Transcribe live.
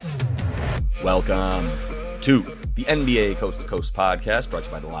Welcome to the NBA Coast to Coast podcast, brought to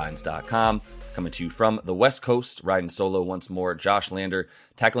you by TheLines.com. Coming to you from the West Coast, riding solo once more, Josh Lander,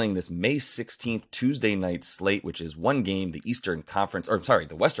 tackling this May 16th Tuesday night slate, which is one game. The Western Conference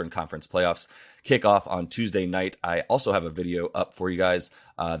playoffs kick off on Tuesday night. I also have a video up for you guys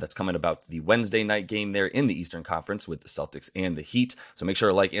that's coming about the Wednesday night game there in the Eastern Conference with the Celtics and the Heat. So make sure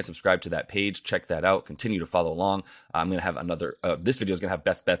to like and subscribe to that page. Check that out. Continue to follow along. I'm going to have this video is going to have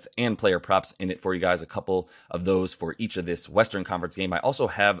best bets and player props in it for you guys. A couple of those for each of this Western Conference game. I also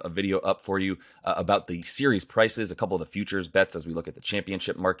have a video up for you about the series prices, a couple of the futures bets as we look at the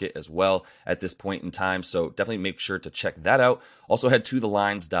championship market as well at this point in time. So definitely make sure to check that out. Also head to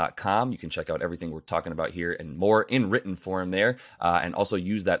thelines.com. You can check out everything we're talking about here and more in written form there. And also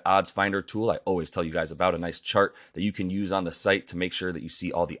use that odds finder tool. I always tell you guys about a nice chart that you can use on the site to make sure that you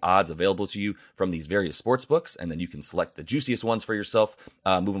see all the odds available to you from these various sports books. And then you can select the juiciest ones for yourself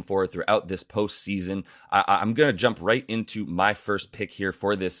moving forward throughout this postseason. I'm going to jump right into my first pick here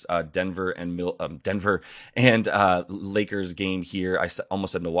for this Denver and Lakers game here. I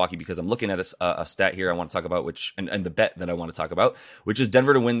almost said Milwaukee because I'm looking at a stat here I want to talk about, and the bet that I want to talk about, which is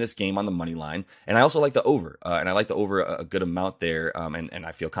Denver to win this game on the money line. And I also like the over, and I like the over a good amount there. And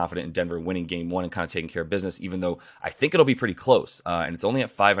I feel confident in Denver winning game one and kind of taking care of business, even though I think it'll be pretty close. And it's only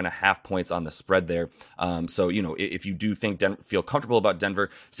at 5.5 points on the spread there. So, if you do think feel comfortable about Denver,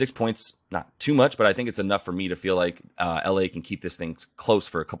 6 points, not too much, but I think it's enough for me to feel like LA can keep this thing close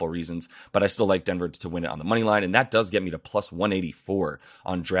for a couple of reasons. But I still like Denver to win it on the money line, and that does get me to plus 184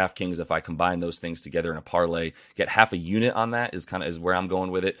 on DraftKings. If I combine those things together in a parlay, get half a unit on that is where I'm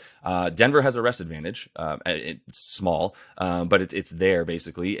going with it. Denver has a rest advantage. It's small, but it's there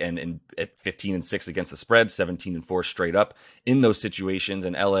basically, and at 15-6 against the spread, 17-4 straight up in those situations,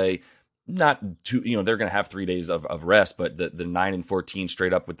 and LA. Not too, they're going to have 3 days of rest, but the 9-14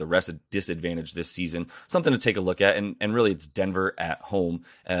 straight up with the rest disadvantage this season, something to take a look at. And really it's Denver at home.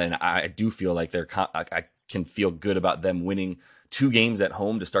 And I do feel like I can feel good about them winning 2 games at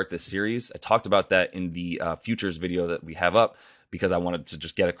home to start this series. I talked about that in the futures video that we have up, because I wanted to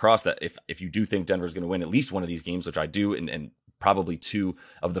just get across that if you do think Denver's going to win at least one of these games, which I do, and probably 2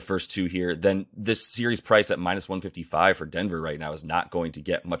 of the first 2 here, then this series price at minus 155 for Denver right now is not going to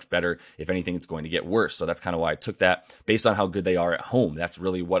get much better. If anything, it's going to get worse. So that's kind of why I took that based on how good they are at home. That's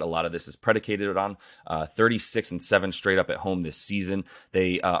really what a lot of this is predicated on. 36-7 straight up at home this season.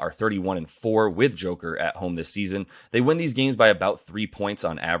 They are 31-4 with Joker at home this season. They win these games by about 3 points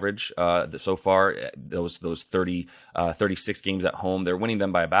on average so far. Those 36 games at home, they're winning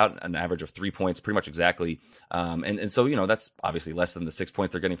them by about an average of 3 points, pretty much exactly. And so, that's obviously less than the 6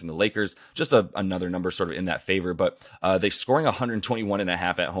 points they're getting from the Lakers, just another number sort of in that favor, but they scoring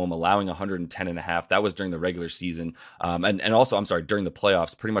 121.5 at home, allowing 110.5. That was during the regular season. And also, I'm sorry, during the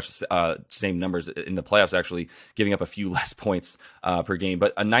playoffs, pretty much same numbers in the playoffs, actually giving up a few less points per game,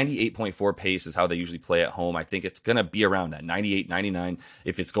 but a 98.4 pace is how they usually play at home. I think it's going to be around that 98, 99.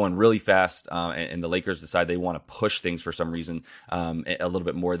 If it's going really fast and the Lakers decide they want to push things for some reason a little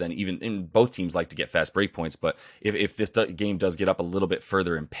bit more than even in both teams like to get fast break points. But if this game does get up a little bit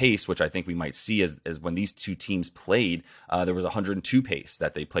further in pace, which I think we might see as when these two teams played, there was 102 pace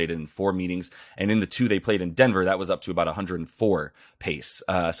that they played in 4 meetings. And in the 2 they played in Denver, that was up to about 104 pace.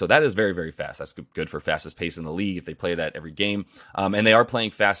 So that is very, very fast. That's good for fastest pace in the league if they play that every game. And they are playing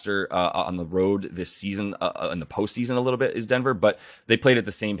faster on the road this season, in the postseason a little bit is Denver, but they played at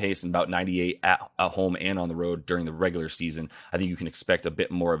the same pace in about 98 at home and on the road during the regular season. I think you can expect a bit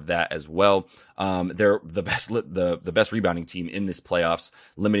more of that as well. They're the best rebounding team in this playoffs,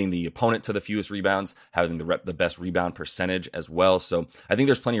 limiting the opponent to the fewest rebounds, having the best rebound percentage as well. So I think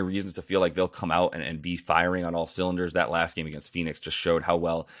there's plenty of reasons to feel like they'll come out and be firing on all cylinders. That last game against Phoenix just showed how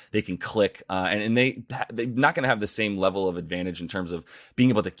well they can click, and they're not going to have the same level of advantage in terms of being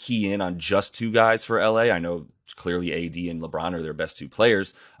able to key in on just 2 guys for LA. I know clearly AD and LeBron are their best 2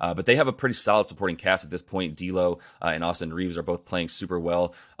 players, but they have a pretty solid supporting cast at this point. D'Lo and Austin Reeves are both playing super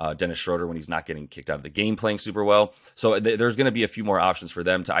well. Dennis Schroeder, when he's not getting kicked out of the game, playing super well. So there's going to be a few more options for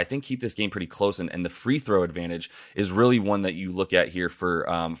them to, I think, keep this game pretty close. And the free throw advantage is really one that you look at here for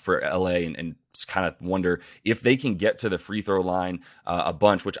LA and kind of wonder if they can get to the free throw line a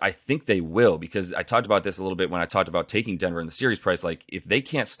bunch, which I think they will, because I talked about this a little bit when I talked about taking Denver in the series price. Like, if they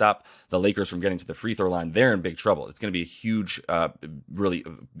can't stop the Lakers from getting to the free throw line, they're in big trouble. It's going to be a huge, really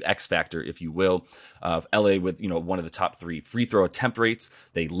X factor, if you will. LA with, one of the top 3 free throw attempt rates.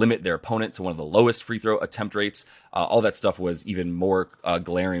 They limit their opponent to one of the lowest free throw attempt rates. All that stuff was even more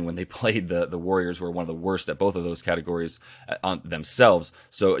glaring when they played the Warriors, who are one of the worst at both of those categories on themselves.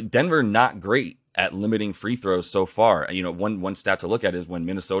 So Denver, not great at limiting free throws so far. One stat to look at is when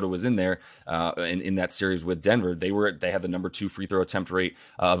Minnesota was in there in that series with Denver, they had the number 2 free throw attempt rate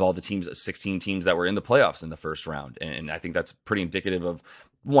of all the teams, 16 teams that were in the playoffs in the first round. And I think that's pretty indicative of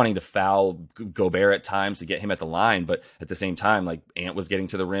wanting to foul Gobert at times to get him at the line, but at the same time, like Ant was getting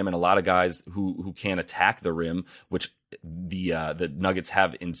to the rim, and a lot of guys who can attack the rim, which the Nuggets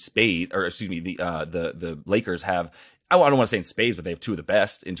have in spades, or excuse me, the Lakers have. I don't want to say in spades, but they have 2 of the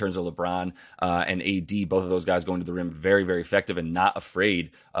best in terms of LeBron and AD. Both of those guys going to the rim, very, very effective and not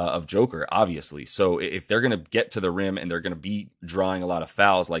afraid of Joker, obviously. So if they're going to get to the rim and they're going to be drawing a lot of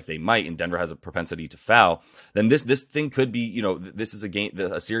fouls like they might, and Denver has a propensity to foul, then this thing could be, this is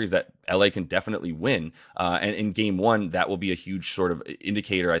a series that LA can definitely win. And in game 1, that will be a huge sort of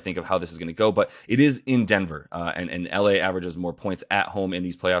indicator, I think, of how this is going to go. But it is in Denver, and LA averages more points at home in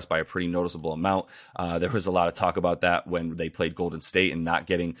these playoffs by a pretty noticeable amount. There was a lot of talk about that when they played Golden State and not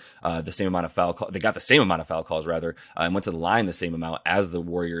getting the same amount of foul calls. They got the same amount of foul calls, rather, and went to the line the same amount as the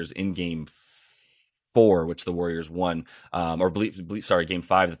Warriors in game 4, which the Warriors won, game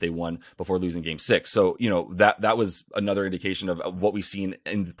 5 that they won before losing game 6. So, that was another indication of what we've seen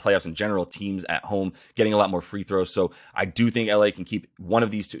in the playoffs in general, teams at home getting a lot more free throws. So I do think LA can keep one of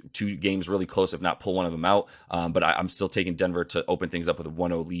these two games really close, if not pull one of them out. But I'm still taking Denver to open things up with a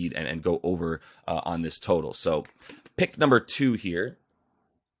 1-0 lead and go over on this total. So pick number 2 here.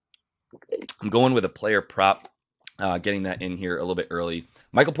 I'm going with a player prop, getting that in here a little bit early.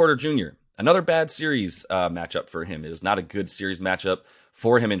 Michael Porter Jr., another bad series matchup for him. It was not a good series matchup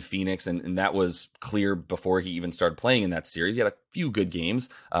for him in Phoenix, and that was clear before he even started playing in that series. He had a few good games,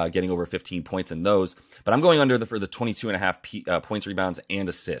 getting over 15 points in those. But I'm going under for the 22.5 points, rebounds, and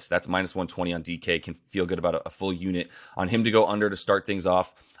assists. That's minus 120 on DK. Can feel good about a full unit on him to go under to start things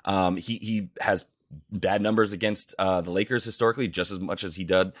off. He has bad numbers against the Lakers historically, just as much as he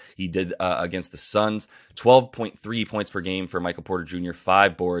did against the Suns. 12.3 points per game for Michael Porter Jr.,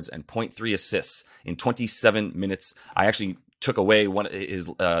 5 boards, and 0.3 assists in 27 minutes. I actually took away one of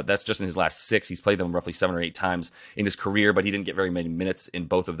his, that's just in his last 6. He's played them roughly 7 or 8 times in his career, but he didn't get very many minutes in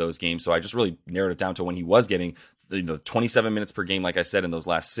both of those games. So I just really narrowed it down to when he was getting the 27 minutes per game, like I said, in those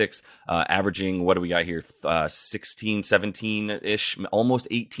last 6, averaging, what do we got here? 16, 17-ish, almost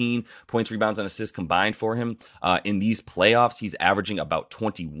 18 points, rebounds, and assists combined for him. In these playoffs, he's averaging about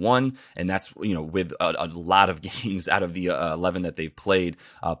 21, and that's, with a lot of games out of the 11 that they've played.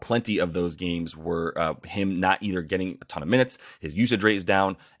 Plenty of those games were him not either getting a ton of minutes, his usage rate is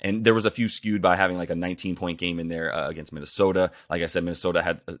down, and there was a few skewed by having like a 19-point game in there against Minnesota. Like I said,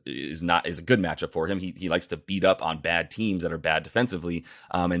 Minnesota is a good matchup for him. He likes to beat up on bad teams that are bad defensively.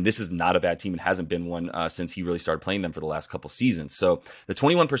 And this is not a bad team. It hasn't been one since he really started playing them for the last couple seasons. So the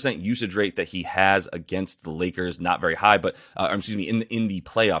 21% usage rate that he has against the Lakers, not very high, but in the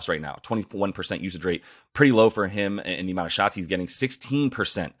playoffs right now, 21% usage rate, pretty low for him. And the amount of shots he's getting,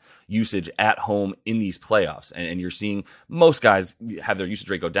 16% usage at home in these playoffs. And you're seeing most guys have their usage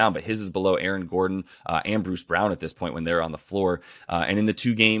rate go down, but his is below Aaron Gordon and Bruce Brown at this point when they're on the floor. And in the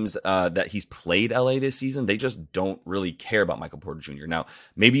 2 games that he's played LA this season, they just don't really care about Michael Porter Jr. Now,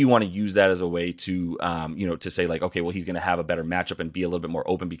 maybe you want to use that as a way to, to say like, okay, well, he's going to have a better matchup and be a little bit more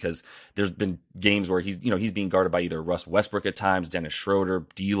open, because there's been games where he's being guarded by either Russ Westbrook at times, Dennis Schroeder,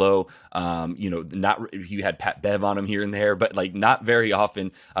 D'Lo, he had Pat Bev on him here and there, but like not very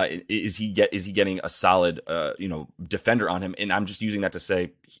often is he getting a solid defender on him. And I'm just using that to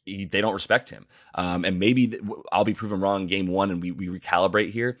say they don't respect him. And maybe I'll be proven wrong in game 1 and we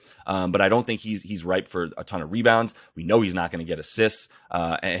recalibrate here. But I don't think he's ripe for a ton of rebounds. We know he's not going to get assists.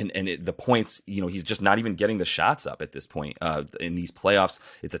 The points, he's just not even getting the shots up at this point. In these playoffs,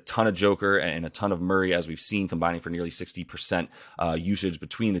 it's a ton of Joker and a ton of Murray, as we've seen, combining for nearly 60% usage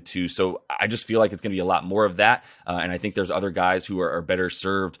between the two. So I just feel like it's going to be a lot more of that. And I think there's other guys who are better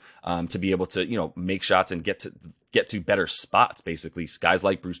served to be able to, make shots and get to better spots, basically. Guys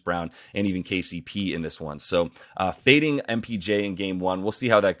like Bruce Brown and even KCP in this one. So fading MPJ in game 1. We'll see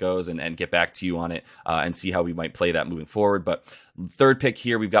how that goes and get back to you on it and see how we might play that moving forward. But third pick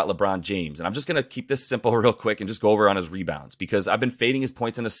here, we've got LeBron James. And I'm just going to keep this simple real quick and just go over on his rebounds, because I've been fading his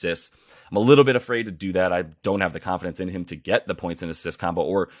points and assists. I'm a little bit afraid to do that. I don't have the confidence in him to get the points and assist combo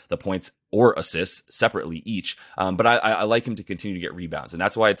or the points or assists separately each. But I like him to continue to get rebounds. And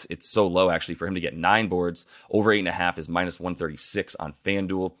that's why it's so low, actually, for him to get 9 boards. Over 8.5 is minus 136 on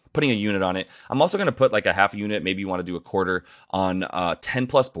FanDuel. Putting a unit on it. I'm also going to put like a half a unit. Maybe you want to do a quarter on 10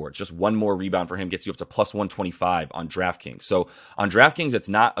 plus boards. Just one more rebound for him gets you up to plus 125 on DraftKings. So on DraftKings,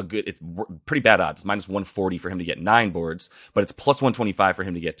 it's pretty bad odds. It's minus 140 for him to get 9 boards, but it's plus 125 for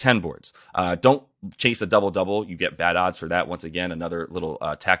him to get 10 boards. Don't chase a double-double, you get bad odds for that. Once again, another little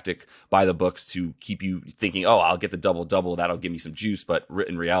tactic by the books to keep you thinking, oh, I'll get the double-double, that'll give me some juice. But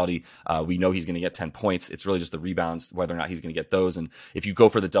in reality, we know he's going to get 10 points. It's really just the rebounds, whether or not he's going to get those. And if you go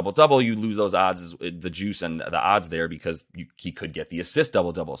for the double-double, you lose those odds, the juice and the odds there, because he could get the assist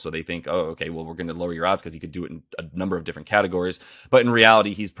double-double. So they think, oh, okay, well, we're going to lower your odds because he could do it in a number of different categories. But in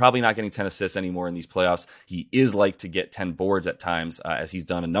reality, he's probably not getting 10 assists anymore in these playoffs. He is like to get 10 boards at times, as he's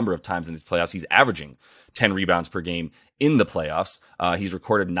done a number of times in these playoffs. He's averaging 10 rebounds per game in the playoffs. He's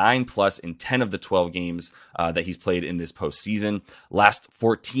recorded 9+ in 10 of the 12 games that he's played in this postseason. Last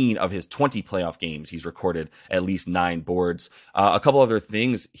 14 of his 20 playoff games, he's recorded at least 9 boards. A couple other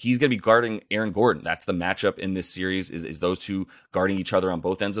things, he's going to be guarding Aaron Gordon. That's the matchup in this series, is those two guarding each other on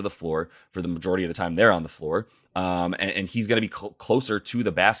both ends of the floor for the majority of the time they're on the floor. And he's going to be closer to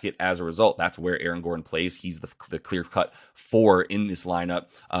the basket as a result. That's where Aaron Gordon plays. He's the clear-cut 4 in this lineup.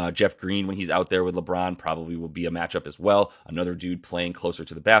 Jeff Green, when he's out there with LeBron, probably will be a matchup as well. Another dude playing closer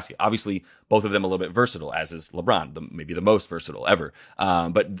to the basket. Obviously, both of them a little bit versatile, as is LeBron, maybe the most versatile ever.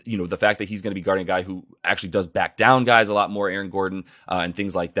 But the fact that he's going to be guarding a guy who actually does back down guys a lot more, Aaron Gordon, and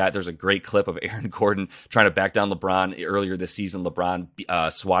things like that. There's a great clip of Aaron Gordon trying to back down LeBron earlier this season.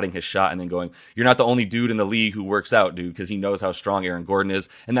 LeBron swatting his shot and then going, "You're not the only dude in the league who works out, dude," because he knows how strong Aaron Gordon is.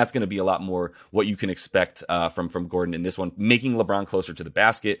 And that's going to be a lot more what you can expect from Gordon in this one, making LeBron closer to the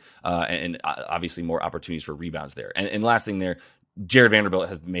basket and obviously more opportunities for rebounds there. And last thing there, Jared Vanderbilt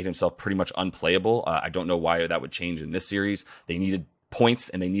has made himself pretty much unplayable. I don't know why that would change in this series. They needed points,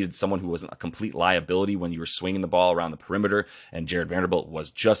 and they needed someone who wasn't a complete liability when you were swinging the ball around the perimeter, and Jared Vanderbilt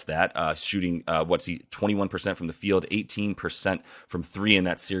was just that, shooting 21% from the field, 18% from 3 in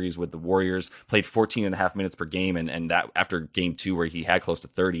that series with the Warriors, played 14.5 minutes per game, and that after game 2 where he had close to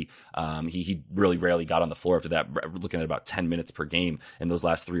 30, he really rarely got on the floor after that, looking at about 10 minutes per game in those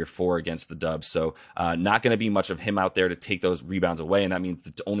last 3 or 4 against the Dubs. So not going to be much of him out there to take those rebounds away, and that means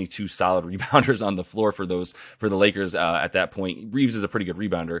the only 2 solid rebounders on the floor for the Lakers at that point. Reeves is a pretty good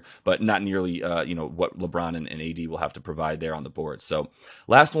rebounder, but not nearly what LeBron and AD will have to provide there on the board. So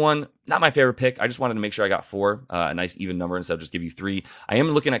last one, not my favorite pick. I just wanted to make sure I got 4, a nice even number instead of just give you 3. I am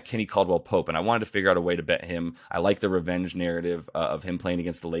looking at Kenny Caldwell-Pope, and I wanted to figure out a way to bet him. I like the revenge narrative of him playing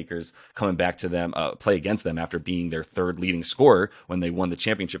against the Lakers, coming back to them, play against them after being their 3rd leading scorer when they won the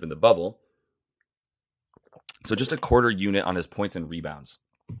championship in the bubble. So just a quarter unit on his points and rebounds.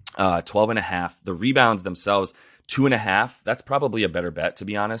 12.5. The rebounds themselves, 2.5. That's probably a better bet, to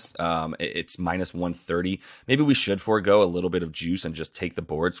be honest. It's -130. Maybe we should forego a little bit of juice and just take the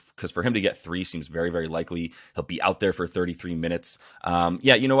boards, because for him to get 3 seems very, very likely. He'll be out there for 33 minutes.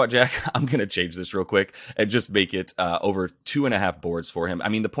 Yeah, you know what, Jack? I'm going to change this real quick and just make it over 2.5 boards for him. I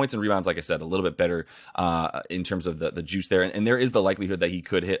mean, the points and rebounds, like I said, a little bit better in terms of the juice there. And there is the likelihood that he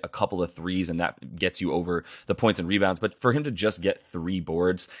could hit a couple of 3s, and that gets you over the points and rebounds. But for him to just get 3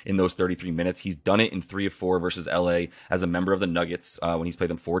 boards in those 33 minutes, he's done it in 3 of 4 versus LA as a member of the Nuggets when he's played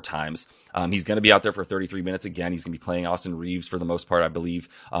them 4 times. He's going to be out there for 33 minutes again. He's going to be playing Austin Reeves for the most part, I believe,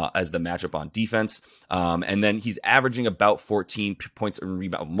 as the matchup on defense. And then he's averaging about 14 points and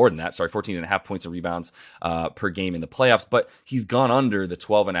rebounds, more than that, 14.5 points and rebounds per game in the playoffs. But he's gone under the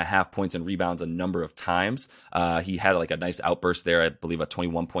 12.5 points and rebounds a number of times. He had like a nice outburst there, I believe a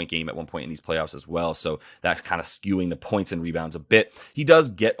 21-point game at one point in these playoffs as well. So that's kind of skewing the points and rebounds a bit. He does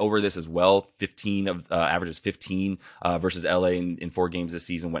get over this as well. 15 of averages 15 versus LA in 4 games this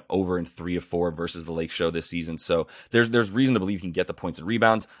season, went over in 3 of 4 versus the Lake Show this season. So there's reason to believe he can get the points and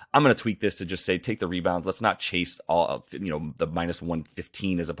rebounds. I'm going to tweak this to just say take the rebounds. Let's not chase all of, the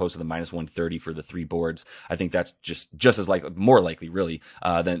 -115 as opposed to the -130 for the 3 boards. I think that's just as more likely really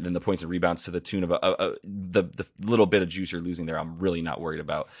than the points and rebounds, to the tune of the little bit of juice you're losing there. I'm really not worried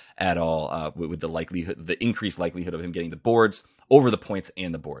about at all with the increased likelihood of him getting the boards over the points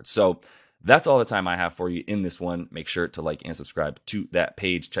and the boards. So that's all the time I have for you in this one. Make sure to like and subscribe to that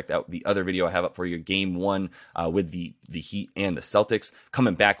page. Check out the other video I have up for you, Game 1 with the Heat and the Celtics.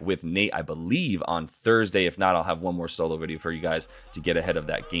 Coming back with Nate, I believe, on Thursday. If not, I'll have one more solo video for you guys to get ahead of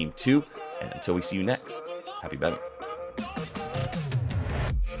that Game 2. And until we see you next, happy betting.